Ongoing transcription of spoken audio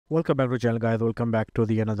Welcome back to the channel, guys. Welcome back to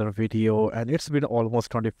the another video. And it's been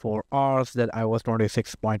almost 24 hours that iOS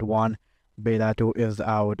 26.1 beta 2 is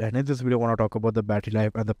out. And in this video, I want to talk about the battery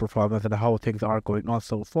life and the performance and how things are going on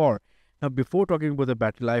so far. Now, before talking about the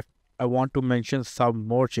battery life, I want to mention some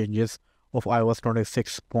more changes of iOS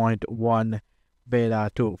 26.1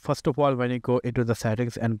 beta 2. First of all, when you go into the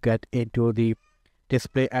settings and get into the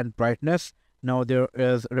display and brightness, now there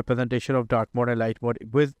is representation of dark mode and light mode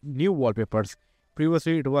with new wallpapers.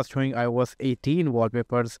 Previously, it was showing iOS 18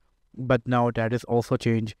 wallpapers, but now that is also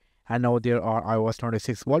changed. And now there are iOS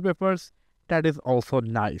 26 wallpapers. That is also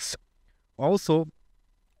nice. Also,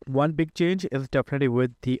 one big change is definitely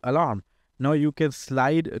with the alarm. Now you can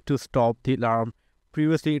slide to stop the alarm.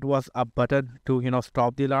 Previously, it was a button to,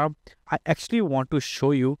 stop the alarm. I actually want to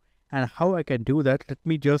show you and how I can do that. Let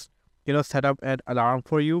me just, set up an alarm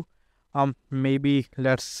for you. Maybe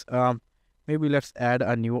let's add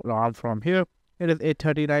a new alarm from here. It is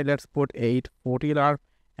 8:39. Let's put 8:40 alarm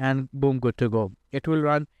and boom, good to go. It will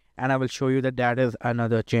run and I will show you that is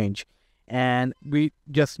another change. And we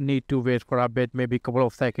just need to wait for a bit, maybe a couple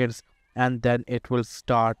of seconds, and then it will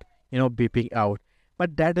start, beeping out.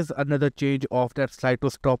 But that is another change of that slide to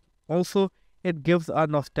stop. Also, it gives a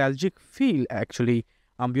nostalgic feel actually.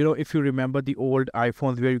 If you remember the old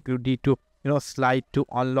iPhones where you could need to, slide to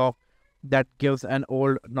unlock, that gives an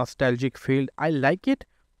old nostalgic feel. I like it,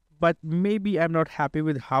 but maybe I'm not happy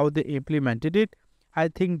with how they implemented it. I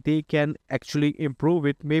think they can actually improve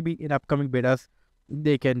it. Maybe in upcoming betas,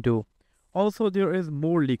 they can do. Also, there is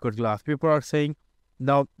more liquid glass. People are saying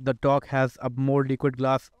now the dock has a more liquid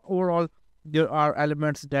glass. Overall, there are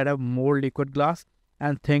elements that have more liquid glass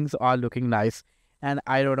and things are looking nice. And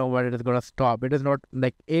I don't know when it is going to stop. It is not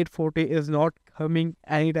like 840 is not coming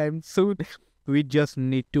anytime soon. We just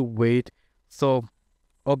need to wait. So,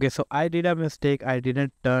 okay, so I did a mistake. I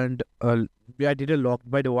didn't lock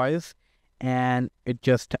my device and it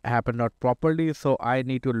just happened not properly. So I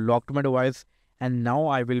need to lock my device and now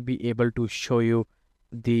I will be able to show you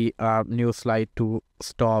the new slide to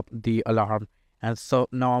stop the alarm. And so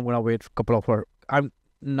now I'm going to wait for a couple of I'm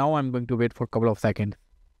going to wait for a couple of seconds.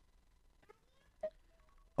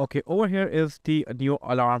 Okay, over here is the new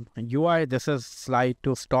alarm UI. This is slide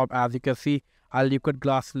to stop. As you can see, a liquid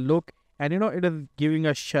glass look. And it is giving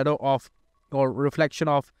a shadow of or reflection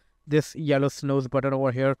of this yellow snooze button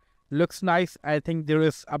over here. Looks nice. I think there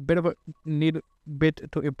is a bit of a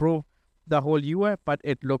bit to improve the whole UI, but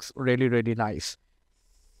it looks really, really nice.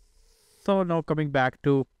 So now coming back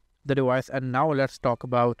to the device, and now let's talk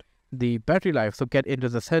about the battery life. So get into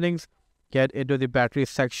the settings, get into the battery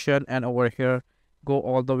section, and over here, go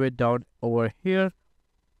all the way down over here.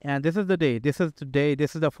 And this is the day. This is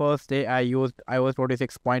the first day I used iOS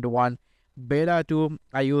 26.1 beta 2.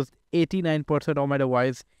 I used 89% of my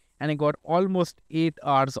device and I got almost 8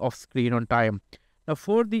 hours of screen on time. Now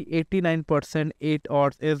for the 89%, 8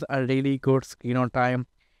 hours is a really good screen on time,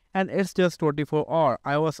 and it's just 24 hours.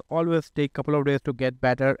 iOS always take a couple of days to get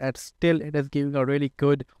better, and still it is giving a really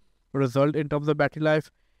good result in terms of battery life.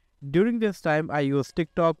 During this time, I use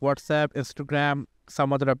TikTok, WhatsApp, Instagram,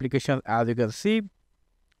 some other applications as you can see.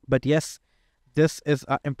 But yes, this is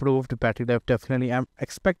an improved battery life. Definitely, I'm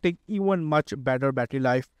expecting even much better battery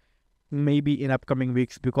life maybe in upcoming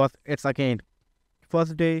weeks, because it's again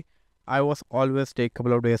first day. I was always take a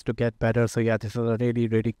couple of days to get better. So yeah, this is a really,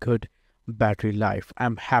 really good battery life.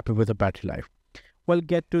 I'm happy with the battery life. Well,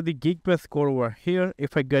 get to the Geekbench score over here.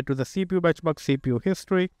 If I get to the CPU benchmark, CPU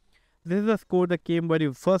history, this is a score that came when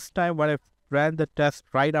the first time when I ran the test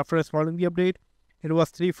right after installing the update. It was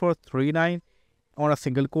 3439 on a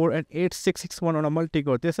single core and 8661 on a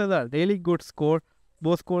multi-core. This is a really good score.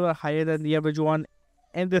 Both scores are higher than the average one.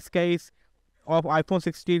 In this case of iPhone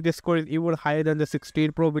 16, this score is even higher than the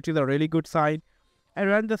 16 Pro, which is a really good sign. I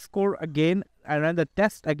ran the score again. I ran the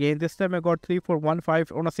test again. This time I got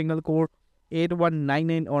 3415 on a single core,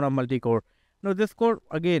 8199 on a multi-core. Now this score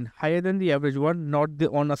again higher than the average one, not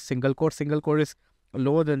on a single core. Single core is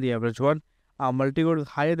lower than the average one. Multi-core is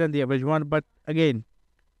higher than the average one, but again,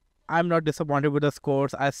 I'm not disappointed with the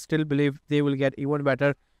scores. I still believe they will get even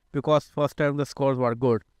better because first time the scores were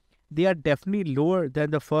good. They are definitely lower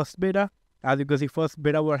than the first beta. As you can see, first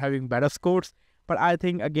beta were having better scores. But I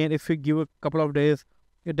think again, if we give a couple of days,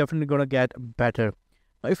 you're definitely going to get better.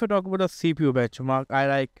 Now, if I talk about the CPU benchmark,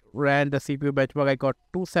 I ran the CPU benchmark. I got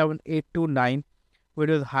 27829, which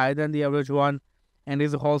is higher than the average one. And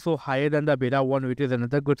is also higher than the beta one, which is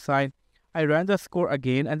another good sign. I ran the score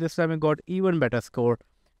again, and this time I got even better score.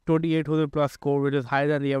 28,000 plus score, which is higher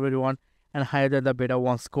than the average one and higher than the beta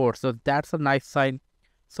 1 score. So that's a nice sign.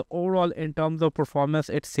 So overall, in terms of performance,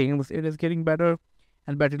 it seems it is getting better,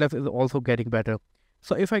 and battery life is also getting better.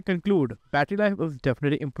 So if I conclude, battery life is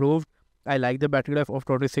definitely improved. I like the battery life of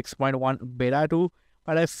 26.1 beta 2,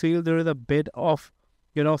 but I feel there is a bit of,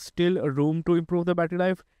 still room to improve the battery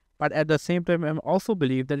life. But at the same time, I also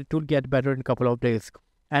believe that it will get better in a couple of days.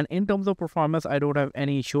 And in terms of performance, I don't have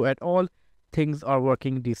any issue at all. Things are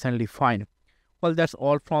working decently fine. Well, that's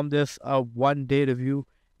all from this 1 day review.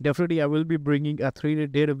 Definitely, I will be bringing a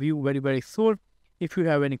 3-day review very, very soon. If you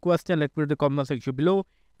have any question, let me know in the comment section below.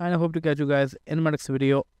 And I hope to catch you guys in my next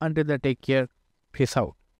video. Until then, take care. Peace out.